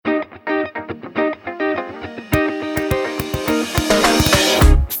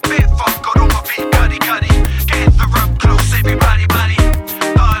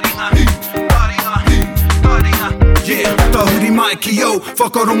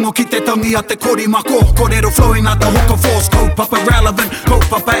whakarongo ki te tangi a te korimako. Kōrero flowing out the hook of force. Kaupapa relevant,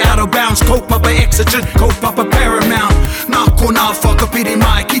 kaupapa out of bounds, kaupapa exigent, kaupapa paramount. Nā ko nā whakapiri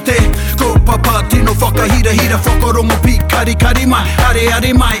mai ki te kaupapa tino whakahira hira whakarongo pi kari kari mai. Hare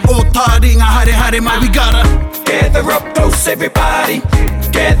hare mai, o tā ringa hare hare mai. We gotta gather up close everybody.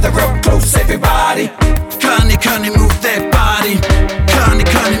 Gather up close everybody. Kani move that body. Kani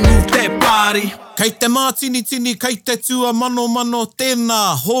move that body. Kei te mā tini tini, kei te tua mano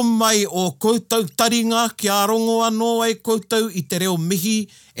tēnā homai o koutou taringa kia rongo anō ai koutou i te reo mihi,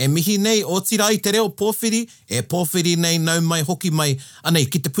 e mihi nei o tira i te reo pōwhiri, e pōwhiri nei nau mai hoki mai, anei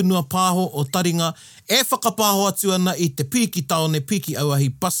ki te punua pāho o taringa, e whakapāho atu ana i te Piki Taone, Piki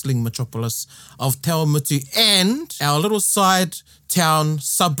Auahi, bustling metropolis of Te Awamutu and our little side town,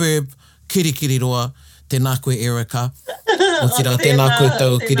 suburb, Kirikiriroa. Tēnā koe, Erika. O tira, tēnā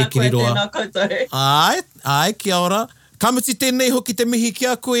koutou, Kirikiriroa. Tēnā koutou. Ai, kia ora. Kamuti tēnei hoki te mihi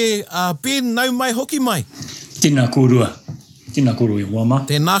kia koe, Ben, nau mai hoki mai. Tēnā kōrua. Tēnā kōrua i wama.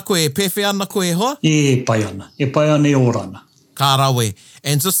 Tēnā koe, pewhi ana koe hoa? E pai ana e orana. Ka rawe.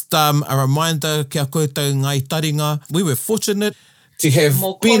 And just a reminder, kia koutou ngai taringa, we were fortunate to have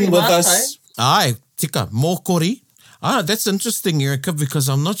Ben with us. Ai, tika, mōkori. That's interesting, Erika, because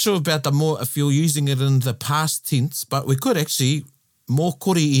I'm not sure about if you're using it in the past tense, but we could actually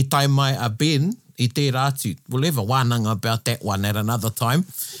mōkori i tai mai a Ben i te rātu. We'll have a wānanga about that one at another time.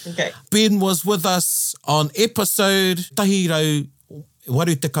 Okay. Ben was with us on episode Tahirau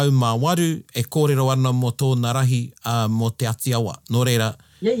Waru Te Kau Mā Waru, e kōrero ana mo tōna rahi mo te Atiawa. Nō reira,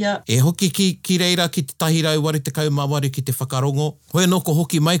 e hoki ki reira ki te Tahirau Waru Te Kau Mā Waru ki te whakarongo. Hoi noko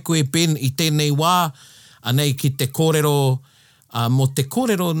hoki mai koe, Ben, i tēnei wā, anei ki te kōrero, mo te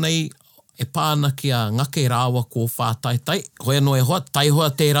kōrero nei e pāna ki a ngake rāwa ko whātaitai. Hoi anō e hoa, taihoa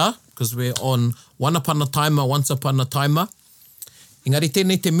tērā, because we're on Once Upon a Timer. Engari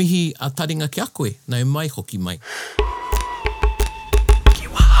tēnei te mihi a taringa ki a koe, nau mai hoki mai.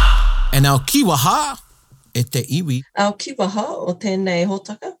 Kiwaha. And our kiwaha e te iwi. Our kiwaha o tēnei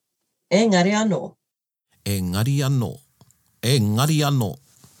hōtaka, engari anō. Engari anō.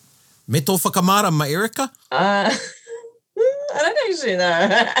 Me tō whakamārama, Erika? I don't actually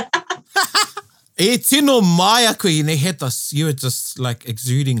know. E tino mai a koe i nei hetas. You were just like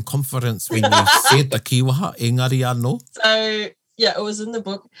exuding confidence when you said the kiwaha, engari anō. So, yeah, it was in the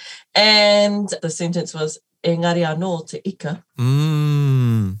book. And the sentence was, engari anō te ika.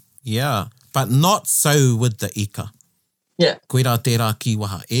 Yeah, but not so with the ika. Yeah. Koe rā tērā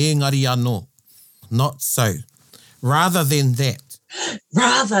kiwaha, engari anō. Not so. Rather than that.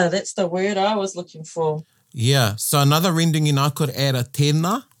 Rather, that's the word I was looking for. Yeah, so another rendering I could add a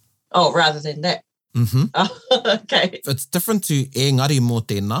tēnā. Oh, rather than that. Mm-hmm. Oh, okay. It's different to engari mō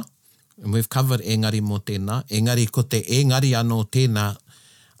tēnā, and we've covered engari mō tēnā. Engari ko te engari anō tēnā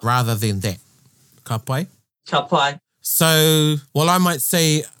rather than that. Ka pai? Ka pai. So, well, I might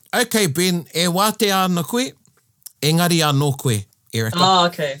say, okay, Ben, e wā te ana koe, engari anō koe, Erika. Oh,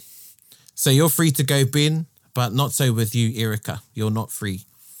 okay. So you're free to go, Ben. But not so with you, Erika. You're not free.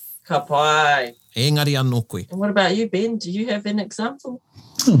 Ka pai. Engari anō koe. And what about you, Ben? Do you have an example?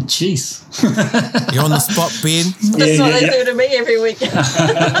 Oh, jeez. You're on the spot, Ben. That's what they do to me every week. He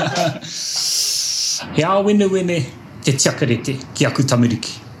awene te tiakarete ki aku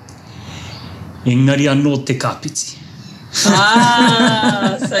tamariki. Engari anō te kāpiti. So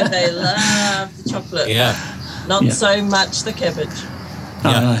they love the chocolate. Yeah. Not so much the cabbage.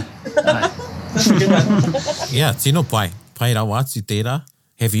 Yeah. That's a good one. Yeah, tino pai. Pai rawa atu tērā.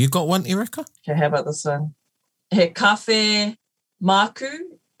 Have you got one, Erika? Okay, how about this one? He kawhe māku,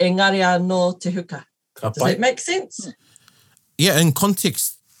 engari anō te huka. Does that make sense? Yeah, in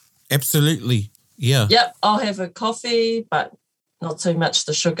context, absolutely. Yeah. Yep, I'll have a coffee, but not so much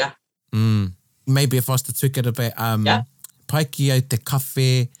the sugar. Maybe if I was to tweak it a bit, pai ki au te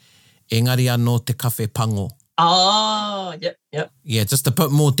kawhe, engari anō te kawhe pango. Oh, yep. Yeah, just to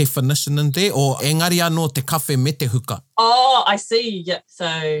put more definition in there. Or engari anō te kawhe me te huka. Oh, I see. Yep.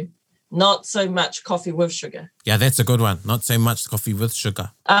 So not so much coffee with sugar. Yeah, that's a good one. Not so much coffee with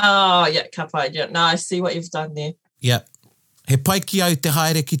sugar. Oh, yeah, ka pai. Yeah. No, I see what you've done there. Yeah. He pai ki au te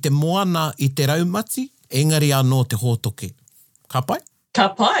haere ki te moana i te raumati, engari anō te hōtoke. Ka pai? Ka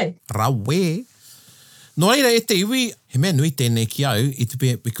pai. Rawe. No reira e te iwi, he mea nui tēnei ki au, i te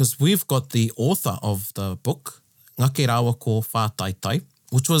pia, because we've got the author of the book, Ngake Rawa ko Whātaitai,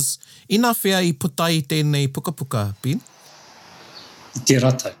 which was ina whea i puta i tēnei puka puka, Ben? I te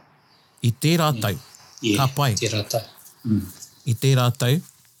rātau. I te rātau. Yeah, Ka pai. I te rātau. I te rātau.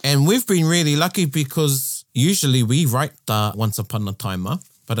 And we've been really lucky because usually we write the Once Upon a Timer,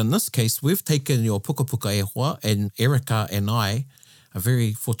 but in this case, we've taken your puka puka e hoa, and Erika and I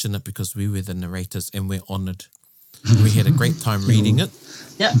very fortunate because we were the narrators and we're honoured. We had a great time reading it.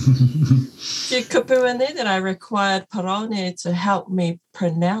 Yeah. Few kupu in there that I required Parone to help me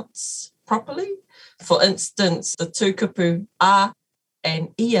pronounce properly. For instance, the two kupu a and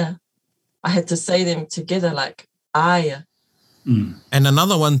ia, I had to say them together like aia. And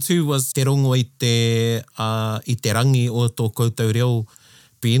another one too was te rongo i te rangi o tō koutou reo,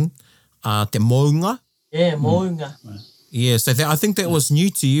 Ben, te mounga. Yeah, mounga. Yeah, so I think that was new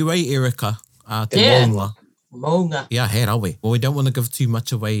to you, Erica? Te mounga. Mounga. Yeah, he rawe. Well, we don't want to give too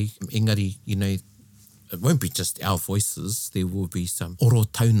much away, engari, it won't be just our voices. There will be some oro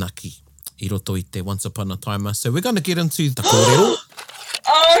taunaki i roto i te Once Upon a Timer. So we're going to get into the kōrero.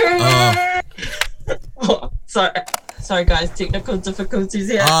 Sorry guys, technical difficulties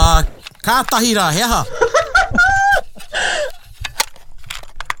here. Kātahi rā, heha.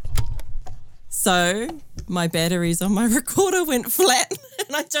 So, my batteries on my recorder went flat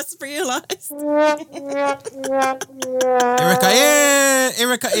and I just realised.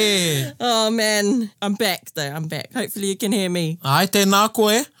 Erica. Oh man, I'm back though, I'm back. Hopefully you can hear me. Ai tēnā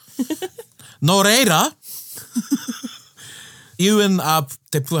koe. Nō reira. Ewan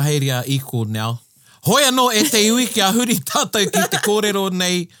te puaheria equal now. Hoi anō e te iwi kia huri tātou ki te kōrero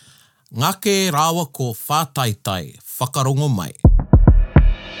nei. Ngake rawa ko whātaitai, whakarongo mai.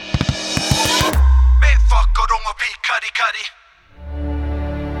 Me whakarongo pi kari.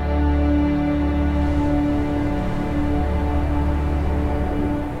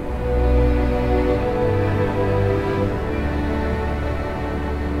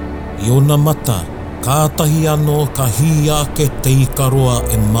 Iona mata, kātahi anō ka hi ake te ikaroa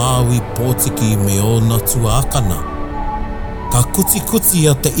e Māui Pōtiki me ona tuākana. Ka kuti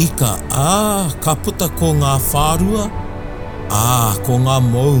a te ika, ka puta ko ngā whārua, ko ngā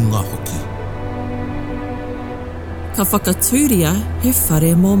mounga hoki. Ka whakatūria he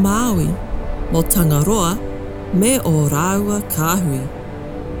whare mō Māui, mō Tangaroa me o Rāua Kāhui.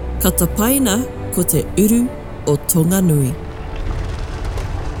 Ka tapaina ko te uru o Tonganui.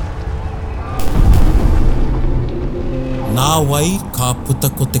 Nā wai ka puta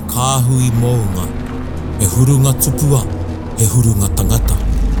ko te kāhui mounga, he hurunga tupua, he hurunga tangata.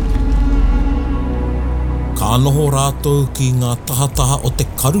 Ka noho rātou ki ngā tahataha o te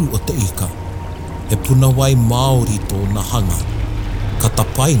karu o te ika, he puna wai Māori tōna hanga, ka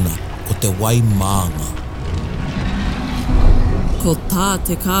tapaina ko te wai mānga. Ko tā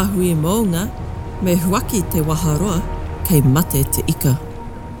te kāhui mounga, me huaki te waharoa kei mate te ika.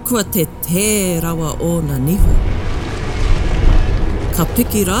 Kua te rawa o na niho. Ka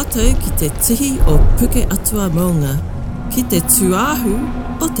piki rātou ki te tihi o puke atua mounga, ki te tuāhu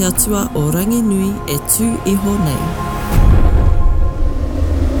o te atua o Ranginui e tū iho nei.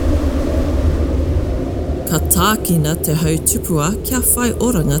 Ka tākina te hau tupua kia whai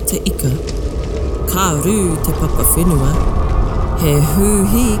oranga te ika. Ka rū te papa whenua, he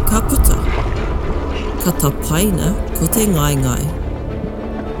hūhi ka puta. Ka tapaina ko te ngaingai.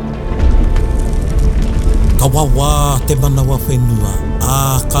 Ka wawā te manawa whenua,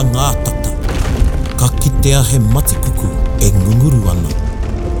 ka ngātata. Ka kitea he matikuku e ngunguru ana.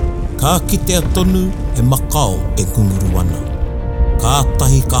 Ka kitea tonu he makao e ngunguru ana. Ka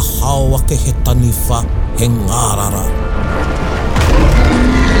tahi ka hauake he taniwha he ngārara.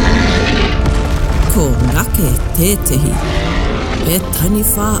 Ko ngake tētehi, he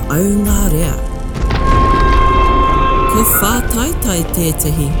taniwha au ngā rea. Ko whātaitai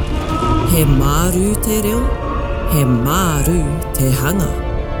tētehi, he māru te reo, he māru te hanga.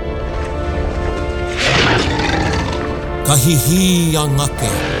 Ka hihi a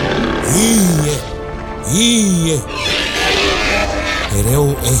ngake, ie. He reo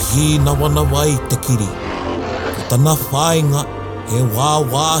e hi nawana wai te kiri. Ko tana whainga e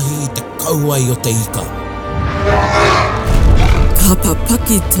wāwāhi te kauai o te ika. Ka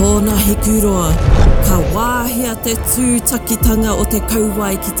papaki tōna hekuroa, ka wāhia te tūtakitanga o te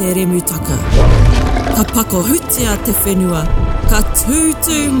kauai ki te remutaka. Ka pakohutia te whenua, ka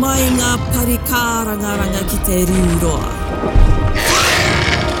tūtū mai ngā parikarangaranga ki te rūroa.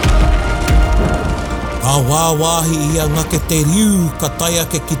 Ka wāwāhi ia ngake te riu ka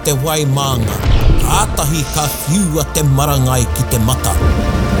taiake ki te wai mānga. Kātahi ka whiua te marangai ki te mata.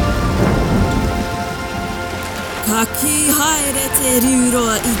 Ka ki haere te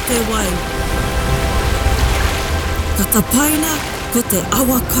rūroa i te wai. Ka tapaina ko te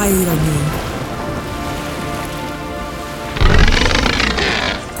awa kairangi.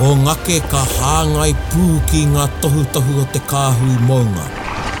 Ko ngake ka hāngai pū ki ngā tohu o te kāhui mounga.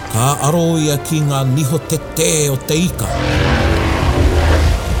 Ka aro ia ki ngā niho te o te ika.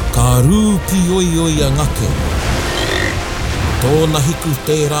 Ka rūpi oi a ngake. Tōna hiku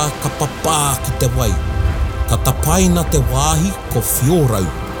tērā ka papā ki te wai. Ka tapaina te wāhi ko whiorau.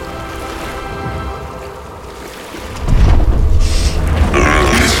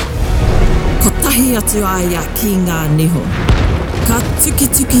 Ko tahi atu aia ki ngā niho. Ka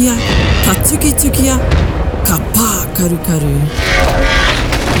tukitukia, ka tukitukia, ka pā karukaru.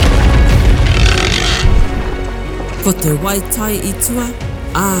 Ko te waitai i tua,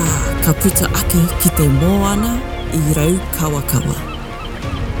 ka puta ake ki te moana i rau kawakawa.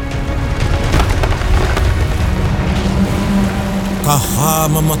 Ka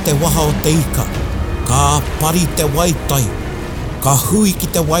hāmama te waha o te ika, ka pari te waitai, ka hui ki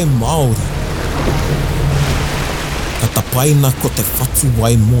te wai Māori. Ka tapaina ko te whatu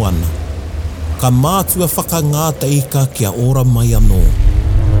wai moana, ka mātua whakangā te ika kia ora mai anō.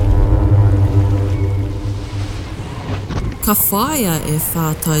 Ka whaia e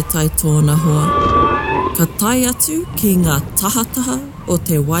whātaitai tōna hoa. Ka tai atu ki ngā tahataha o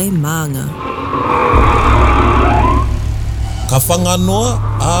te wai mānga. Ka whanganoa,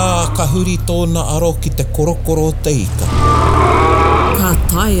 ka huri tōna aro ki te korokoro o te ika. Ka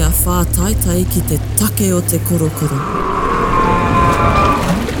taia whātaitai ki te take o te korokoro.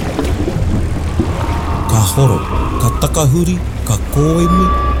 Ka horo, ka takahuri, ka kōemi,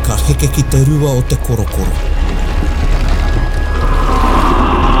 ka heke ki te rua o te korokoro.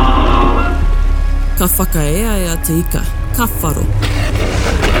 Ka whakaeaea te ika, ka wharo.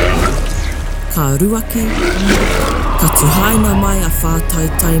 Ka ruaki, ka tuhaina mai a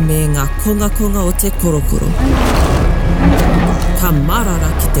whātaitai me ngā konga o te korokoro. Ka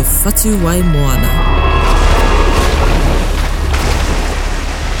marara ki te whatu wai moana.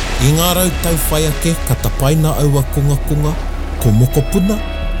 I ngā rautau whai ake, ka tapaina aua konga, ko mokopuna,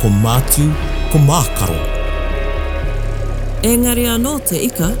 ko mātiu, ko mākaro. Engari anō te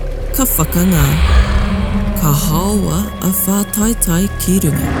ika, ka whakangā. Ka haua a whātaitai ki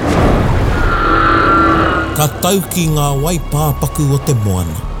runga. Ka tau ki ngā wai pāpaku o te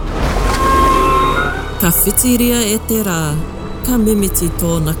moana. Ka whitiria e te rā, ka mimiti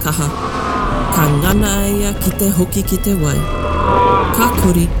tōna kaha. Ka ngana ia ki te hoki ki te wai. Ka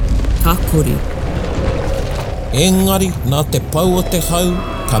kori, ka kori. Engari, nā te pau o te hau,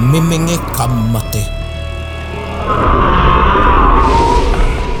 ka memenge, ka mate.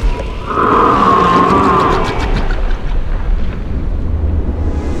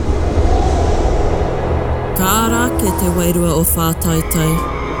 Ka rā ke te wairua o whātaitai,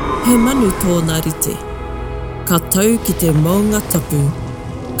 he manu tōna rite. Ka tau ki te maunga tapu,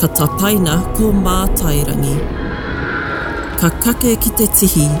 ka tapaina ko mātairangi. Ka kake ki te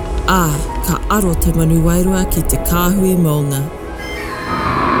tihi, ka aro te manu wairua ki te kāhui maunga.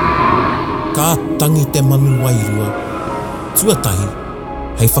 Ka tangi te manu wairua. Tuatahi,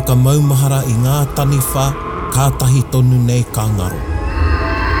 hei whakamaumahara i ngā tani whā, kātahi tonu nei ka ngaro.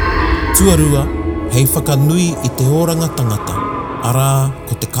 Tuarua, hei whakanui i te oranga tangata, arā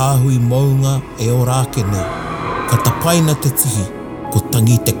ko te kāhui maunga e o rāke nei. Ka tapaina te tihi, ko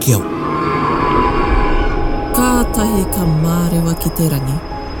tangi te kiau. Kātahi ka mārewa ki te rangi.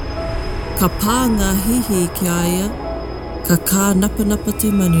 Ka pānga hihi ki aia, ka kā napanapa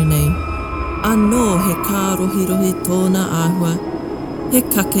te manu nei. Anō he kā rohi tōna āhua, he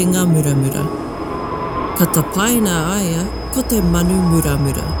kakenga muramura. Ka tapaina aia ko te manu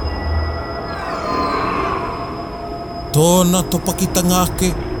muramura. Tōna topakitanga ake,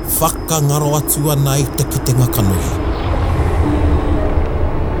 whakangaro atu ana i te kitenga kanohi.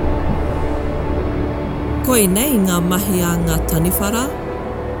 Koi nei ngā mahi a ngā taniwhara.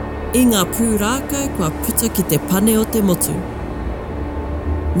 I ngā pūrākau kua puta ki te pane o te motu.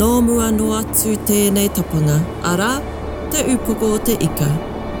 Nō mua no atu tēnei tapanga, arā te upoko o te ika.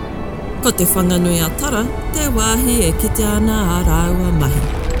 Ko te whanganui a tara, te wāhi e kite ana a rāua mahi.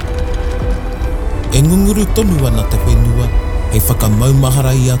 E ngunguru tonu ana te whenua, hei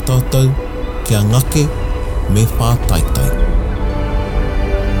whakamaumahara i a tātou, kia ngake me whātaitai.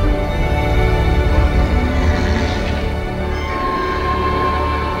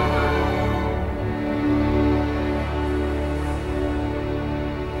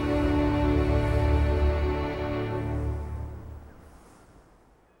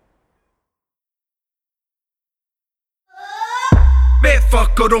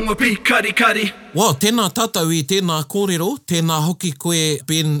 Whakarongo pi kari. Wow, tēnā tātou i tēnā kōrero, tēnā hoki koe,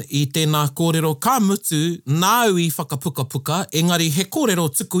 Ben, i tēnā kōrero. Ka mutu, nāu i whakapuka, engari he kōrero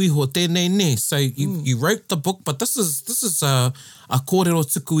tuku iho tēnei ne. So you wrote the book, but this is a kōrero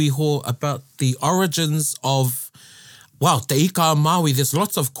tuku iho about the origins of, wow, te ika Māui. There's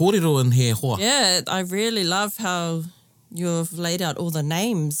lots of kōrero in here, hoa. Yeah, I really love how you've laid out all the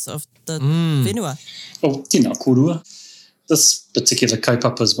names of the whenua. Oh, tēnā korua. this particular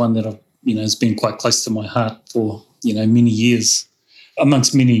kaupapa is one that I've, has been quite close to my heart for, many years,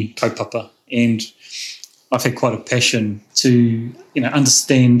 amongst many kaupapa. And I've had quite a passion to,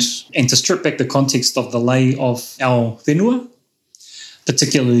 understand and to strip back the context of the lay of our whenua,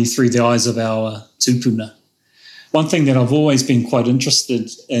 particularly through the eyes of our tūpuna. One thing that I've always been quite interested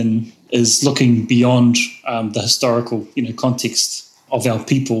in is looking beyond the historical, context of our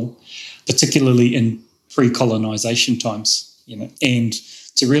people, particularly in pre-colonisation times, and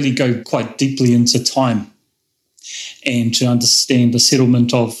to really go quite deeply into time and to understand the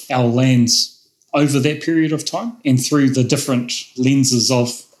settlement of our lands over that period of time and through the different lenses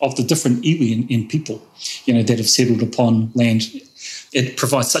of the different iwi and people, that have settled upon land. It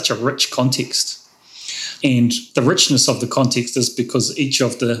provides such a rich context. And the richness of the context is because each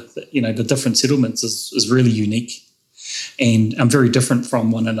of the different settlements is really unique and very different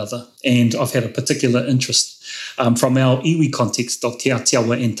from one another. And I've had a particular interest from our iwi context of Te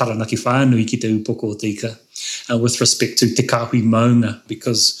Atiawa and Taranaki Whānui ki te upoko o te ika with respect to Te Kāhui Maunga,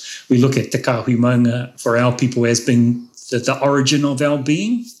 because we look at Te Kāhui Maunga for our people as being the origin of our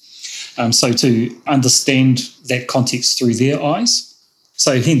being. So to understand that context through their eyes.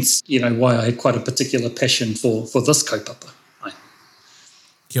 So hence, why I had quite a particular passion for this kaupapa.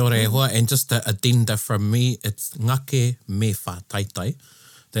 Kia ora e hoa, and just an addenda from me, it's Ngake me whātaitai.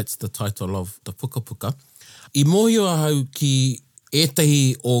 That's the title of the puka puka. I mōhio hau ki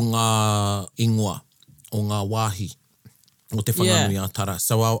ētahi o ngā ingoa, o ngā wāhi, o te whanganui a Tara.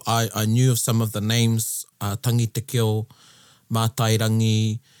 So I knew of some of the names, Tangi Te Keo,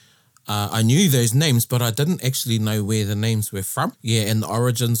 Mātairangi. I knew those names, but I didn't actually know where the names were from. Yeah, and the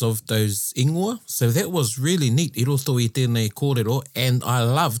origins of those ingoa. So that was really neat. I roto i tēnei kōrero. And I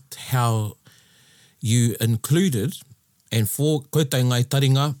loved how you included, and for koutou ngai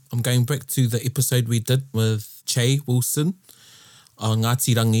taringa, I'm going back to the episode we did with Che Wilson on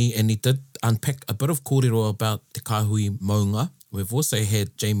Ngāti Rangi, and he did unpack a bit of kōrero about Te Kāhui Maunga. We've also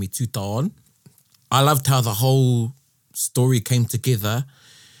had Jamie Tuta on. I loved how the whole story came together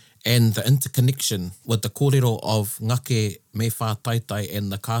and the interconnection with the kōrero of Ngake me whātaitai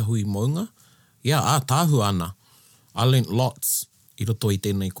and the Kāhui Maunga. Yeah, tāhu ana. I learnt lots I roto i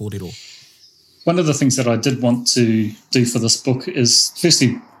tēnei kōrero. One of the things that I did want to do for this book is,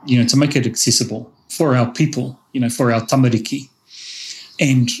 firstly, to make it accessible for our people, for our tamariki.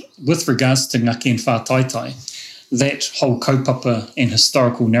 And with regards to Ngake and whātaitai, that whole kaupapa and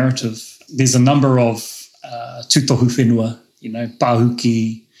historical narrative, there's a number of tūtohu whenua,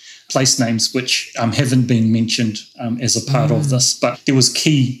 pāhuki, place names which haven't been mentioned as a part of this, but there was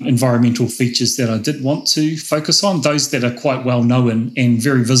key environmental features that I did want to focus on, those that are quite well known and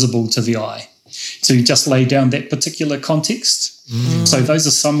very visible to the eye, to just lay down that particular context. So those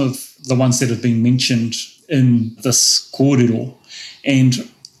are some of the ones that have been mentioned in this kōrero. And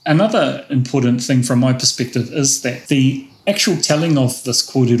another important thing from my perspective is that the actual telling of this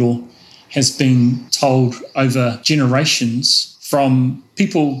kōrero has been told over generations from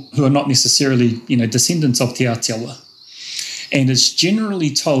people who are not necessarily, descendants of Te Atiawa. And it's generally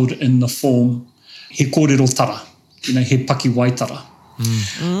told in the form he kōrero tara, he paki waitara.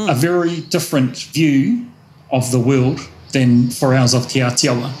 A very different view of the world than for ours of Te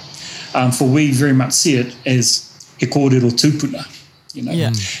Atiawa. For we very much see it as he kōrero tūpuna,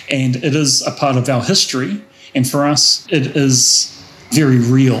 And it is a part of our history, and for us it is very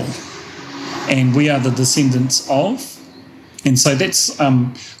real. And we are the descendants of. And so that's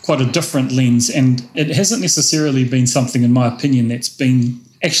quite a different lens, and it hasn't necessarily been something, in my opinion, that's been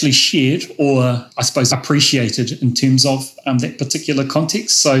actually shared or, I suppose, appreciated in terms of that particular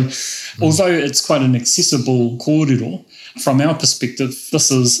context. So although it's quite an accessible kōrero, from our perspective, this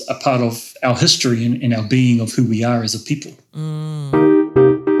is a part of our history and our being of who we are as a people.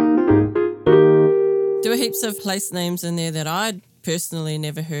 There were heaps of place names in there that I'd personally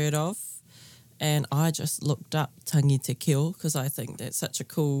never heard of. And I just looked up Tangi Te Keo because I think that's such a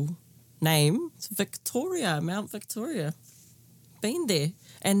cool name. It's Victoria, Mount Victoria. Been there.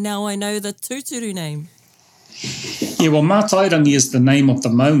 And now I know the Tūturu name. Yeah, well, Mātairangi is the name of the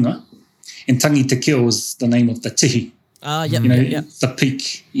maunga, and Tangi Te Keo is the name of the tihi. Yep. The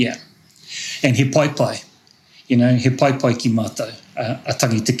peak, yeah. And he paipai, he paipai ki mātou, a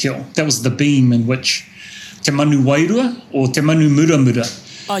Tangi Te Keo. That was the beam in which Te Manu Wairua or Te Manu Muramura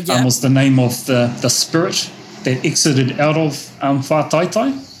was the name of the spirit that exited out of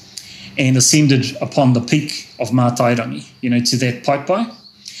Whātaitai and ascended upon the peak of Mātairangi, to that paipai.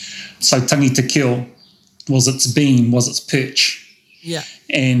 So Tangi Te Keo was its beam, was its perch. Yeah.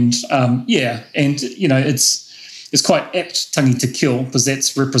 And, it's quite apt, Tangi Te Keo, because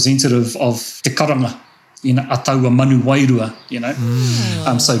that's representative of Te Karanga, ataua manu wairua,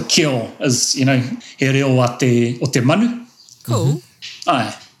 so kio is, he reo o te manu. Cool.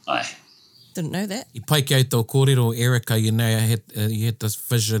 Ai. Didn't know that. I pai ki au tō kōrero, Erica, you had this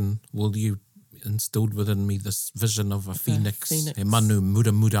vision, you instilled within me this vision of a phoenix. He manu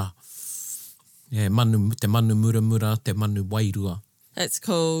muramura. Yeah, te manu muramura, te manu wairua. That's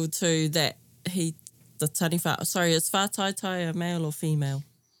cool too, that the taniwha, sorry, is whātaitai a male or female?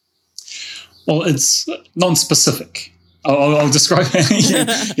 Well, it's non-specific. I'll describe it.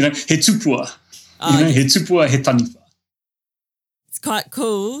 He tupua. He tupua, he taniwha. It's quite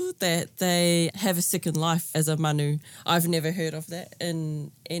cool that they have a second life as a manu. I've never heard of that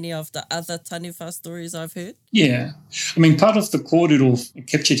in any of the other taniwha stories I've heard. Yeah. I mean, part of the kōrero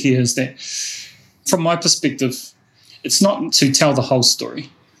captured here is that, from my perspective, it's not to tell the whole story.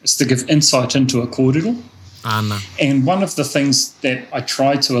 It's to give insight into a kōrero. Ana. And one of the things that I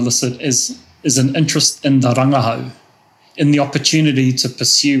try to elicit is an interest in the rangahau, in the opportunity to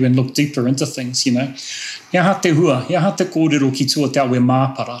pursue and look deeper into things, Ia ha te hua, ia ha te kōrero ki tua te awe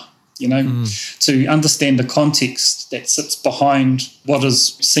māpara, to understand the context that sits behind what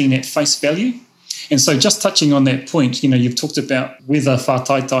is seen at face value. And so just touching on that point, you've talked about whether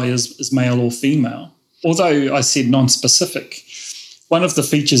whātaitai is male or female. Although I said non-specific, one of the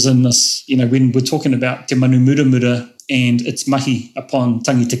features in this, when we're talking about te manu muramura and its mahi upon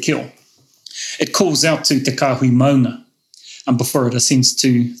tangi te kio, it calls out to te kāhui maunga before it ascends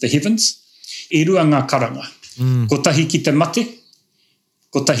to the heavens. E rua ngā karanga. Ko tahi ki te mate,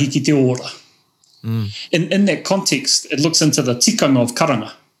 ko tahi ki te ora. In that context, it looks into the tikanga of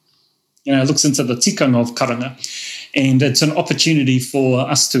karanga. It looks into the tikanga of karanga. And it's an opportunity for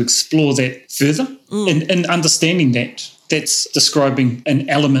us to explore that further. In understanding that, that's describing an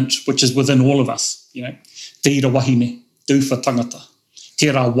element which is within all of us. Te ira wahine, duwha tangata, te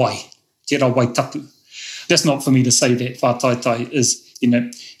rā wai tapu. That's not for me to say that whātaitai is,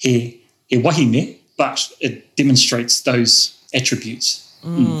 he wahine, but it demonstrates those attributes.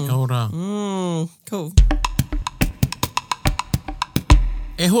 Kia ora. Cool.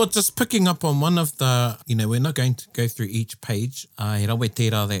 E hoa, just picking up on one of the, we're not going to go through each page. He rawe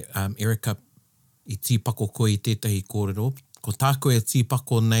tērā that Erica I tīpako koe I tētahi kōrero. Ko tāko e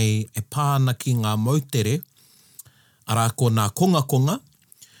tīpako nei e pāna ki ngā mautere, arā ko ngā konga.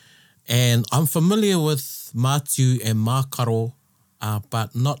 And I'm familiar with Mātiu and Mākaro,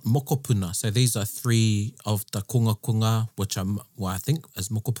 but not Mokopuna. So these are three of the konga, which I think is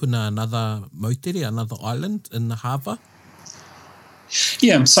Mokopuna another mautere, another island in the harbour?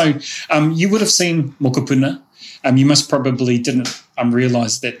 Yeah, so you would have seen Mokopuna. You most probably didn't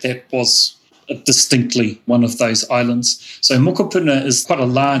realise that was distinctly one of those islands. So Mokopuna is quite a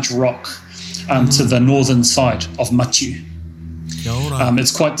large rock to the northern side of Matiu.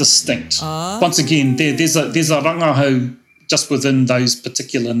 It's quite distinct. Once again, there's a rangahau just within those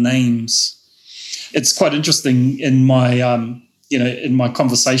particular names. It's quite interesting in my in my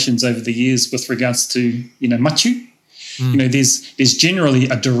conversations over the years with regards to Matiu. There's generally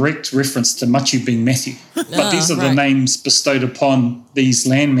a direct reference to Matiu being Matthew, but these are the names bestowed upon these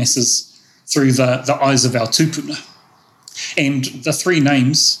land masses through the eyes of our tupuna. And the three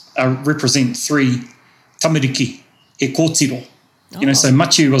names represent three tamariki, he kōtiro. So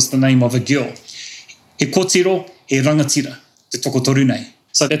Matiu was the name of a girl. He kōtiro, he rangatira, te tokotoru nei.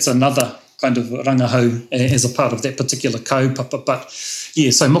 So that's another kind of rangahau as a part of that particular kaupapa. But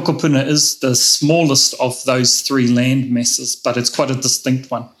yeah, so Mokopuna is the smallest of those three land masses, but it's quite a distinct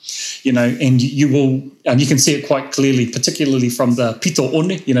one, and you can see it quite clearly, particularly from the Pito One,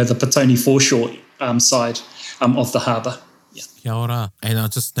 the Petone foreshore side of the harbour. Yeah. Kia ora. And I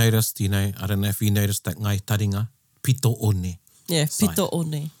just noticed, I don't know if you noticed that ngai taringa, Pito One. Yeah, Pito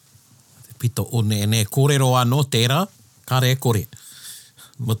One. Pito One. E ne kōrero anō tērā, kare kore.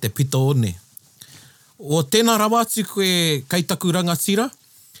 Mo te Pito One. O tēnā rawāti koe kaitaku rangatira?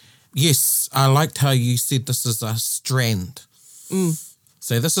 Yes, I liked how you said this is a strand.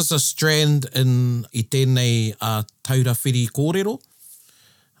 So this is a strand I tēnei taurawhiri kōrero,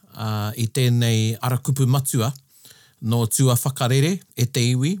 I tēnei arakupu matua, no tua whakarere e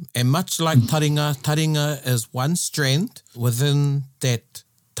te iwi. And much like taringa is one strand within that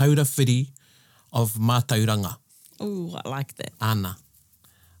taurawhiri of mātauranga. Oh, I like that. Ana.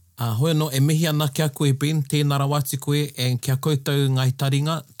 Hoi no, e mihi ana kia koe Ben, tēnā rawati koe, and kia koutou ngai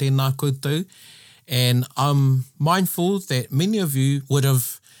taringa, tēnā koutou. And I'm mindful that many of you would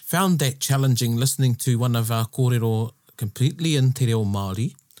have found that challenging listening to one of our kōrero completely in te reo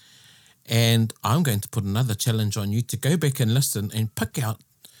Māori. And I'm going to put another challenge on you to go back and listen and pick out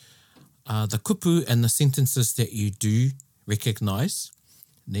the kupu and the sentences that you do recognise,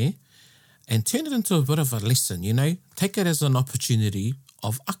 ne? and turn it into a bit of a lesson, you know? Take it as an opportunity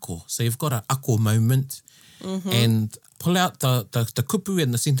of ako. So you've got an ako moment and pull out the kupu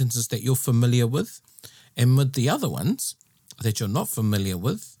and the sentences that you're familiar with, and with the other ones that you're not familiar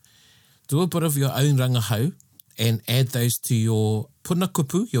with, do a bit of your own rangahau and add those to your puna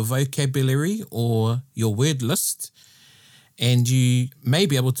kupu, your vocabulary or your word list, and you may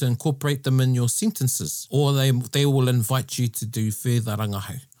be able to incorporate them in your sentences, or they will invite you to do further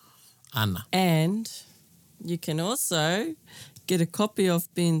rangahau. Ana. And you can also get a copy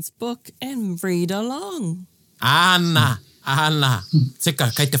of Ben's book and read along. Ana.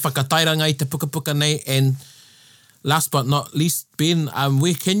 Tika, kei te whakatairanga i te puka nei. And last but not least, Ben,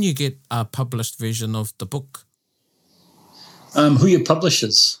 where can you get a published version of the book? Huia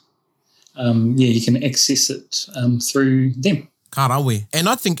Publishers. You can access it through them. Ka rawe. And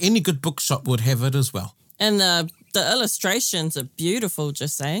I think any good bookshop would have it as well. And the illustrations are beautiful,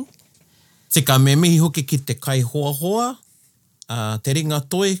 just saying. Tika, me mihi hoki ki te kai hoa hoa, te ringa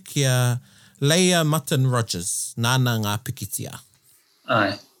toi kia Leah Mutton Rogers, nāna ngā pikitia.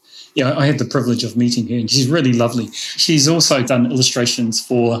 Aye. Yeah, I had the privilege of meeting her, and she's really lovely. She's also done illustrations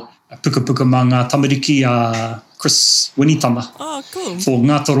for Puka Puka mā ngā tamariki Chris Winitama. Oh, cool. For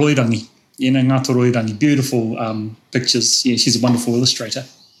Ngāta Roirangi. Ngāta Roirangi. Beautiful pictures. Yeah, she's a wonderful illustrator.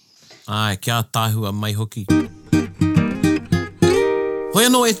 Ai, kia tāhua mai hoki. Hoi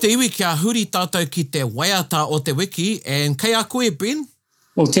anō e te iwi kia huri tātou ki te waiata o te wiki, and kei a koe, Ben?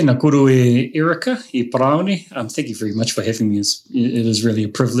 Well, tēnā koro e Erica, e Paraone. Thank you very much for having me. It is really a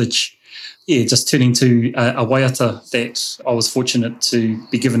privilege. Yeah, just turning to a waiata that I was fortunate to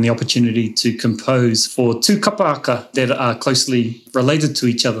be given the opportunity to compose for two kapahaka that are closely related to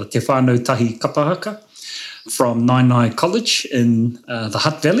each other. Te whānau tahi kapahaka from Nainai College in the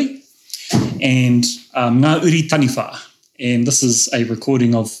Hutt Valley, and Ngā Uri Taniwha. And this is a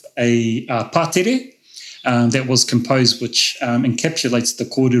recording of a pātere that was composed, which encapsulates the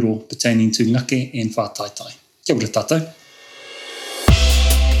kōrero pertaining to ngake and whātaitai. Kia ora tātou.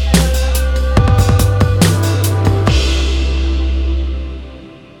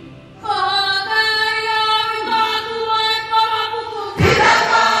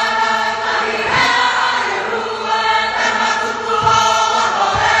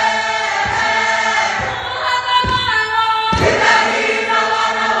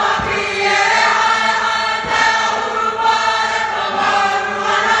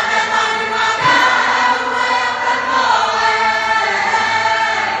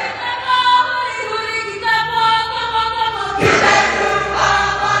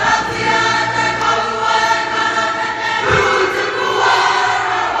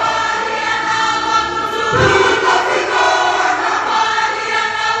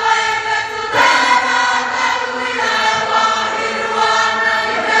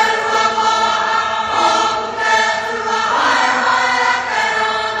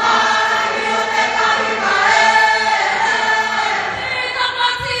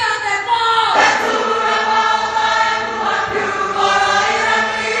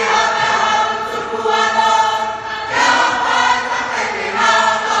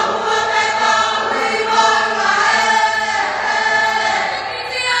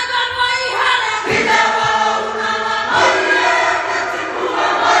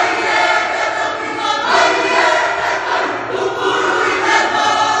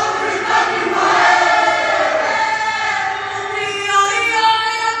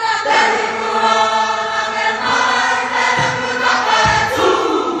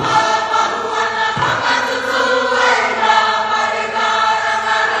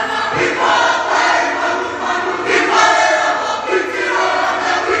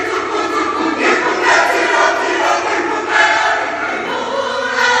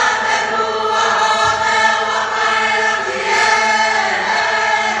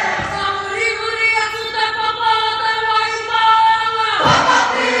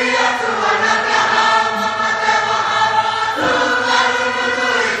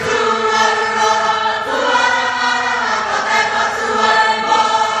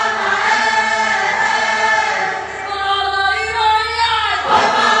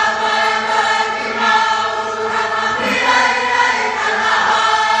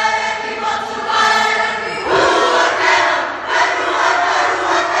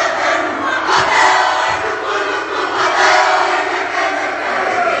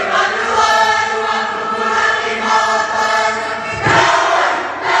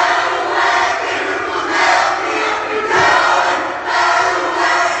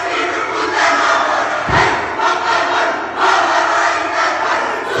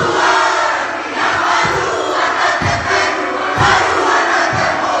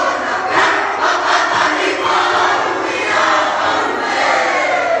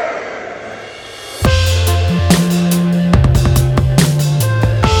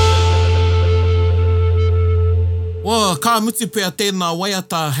 mutu pia tēnā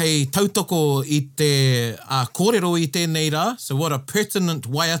waiata hei tautoko I te kōrero I tēnei rā. So what a pertinent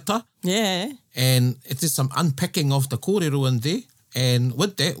waiata. Yeah. And it's just some unpacking of the kōrero in there. And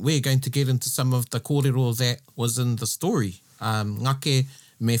with that, we're going to get into some of the kōrero that was in the story. Ngake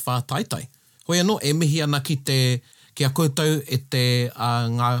me whātaitai. Hoi anō, e mihi ana ki a koutou e te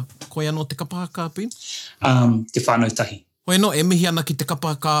ngā koe anō te kapahaka, Ben? Te whānau tahi. Hoi anō, e mihi ana ki te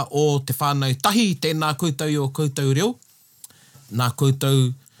kapahaka o te whānau tahi, tēnā koutou o koutou reo. Nā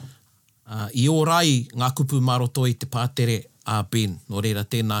koutou I ōrai ngā kupu maroto I te pātere Ben, no reira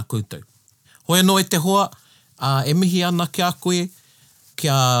tēnā koutou. Hoi anō e te hoa, e mihi ana ki a koe,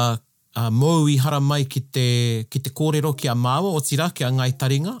 kia mau I hara mai ki te kōrero ki a māua o tira, ki a ngai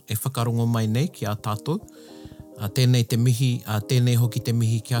taringa, e whakarongo mai nei ki a tātou. Tēnei te mihi, tēnei hoki te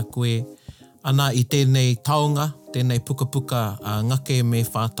mihi ki a koe, ana I tēnei taonga, tēnei puka ngake me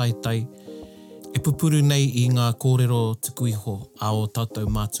whātaitai, e pupuru nei I ngā kōrero tuku iho a o tātou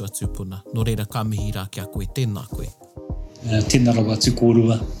mātua tūpuna. No reira ka mihi rā ki a koe, tēnā koe. Tēnā rawa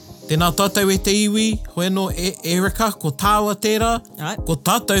tūkōrua. Tēnā tātou e te iwi, hoi anō Erika, ko tāua tērā, ko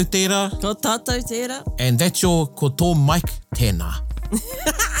tātou tērā. Ko tātou tērā. And that's your ko tō Mike tēnā.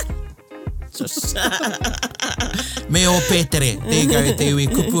 Me o Pētere, tēgau e te iwi,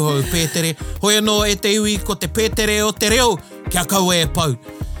 kupu hou Pētere. Hoi anō e te iwi ko te Pētere o te reo, kia kau e pau.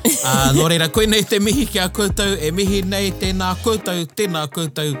 No reira, koe nei te mihi ki a koutou, e mihi nei tēnā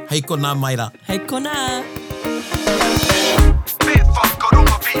koutou, hei kona mai rā. Hei kona.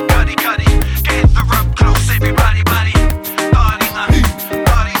 Gather up close, everybody, buddy.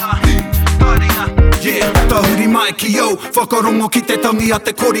 Yeah, tahuri mai ki yo. Whakarongo ki te tangi a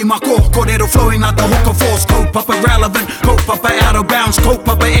te korimako. Kōrero flowing out the hook of force. Kaupapa relevant, kaupapa out of bounds.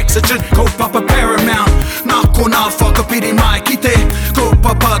 Kaupapa exigent, kaupapa paramount. Nā kona whakapiri mai ki te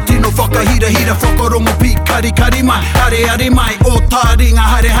kaupapa tino whakahira. Whakarongo pi kari mai. Hare mai, o tā ringa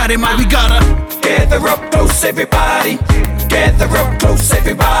hare mai. We gotta gather up close, everybody. Gather up close,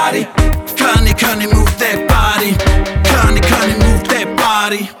 everybody. Kani move that body. Kani move that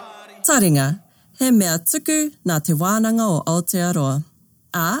body. Taringa, he mea tuku nā te wānanga o Aotearoa.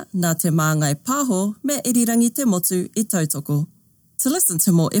 Nā te māngai pāho me irirangi te motu I tautoko. To listen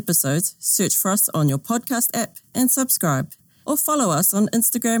to more episodes, search for us on your podcast app and subscribe, or follow us on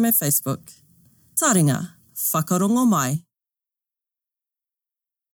Instagram and Facebook. Taringa, whakarongo mai.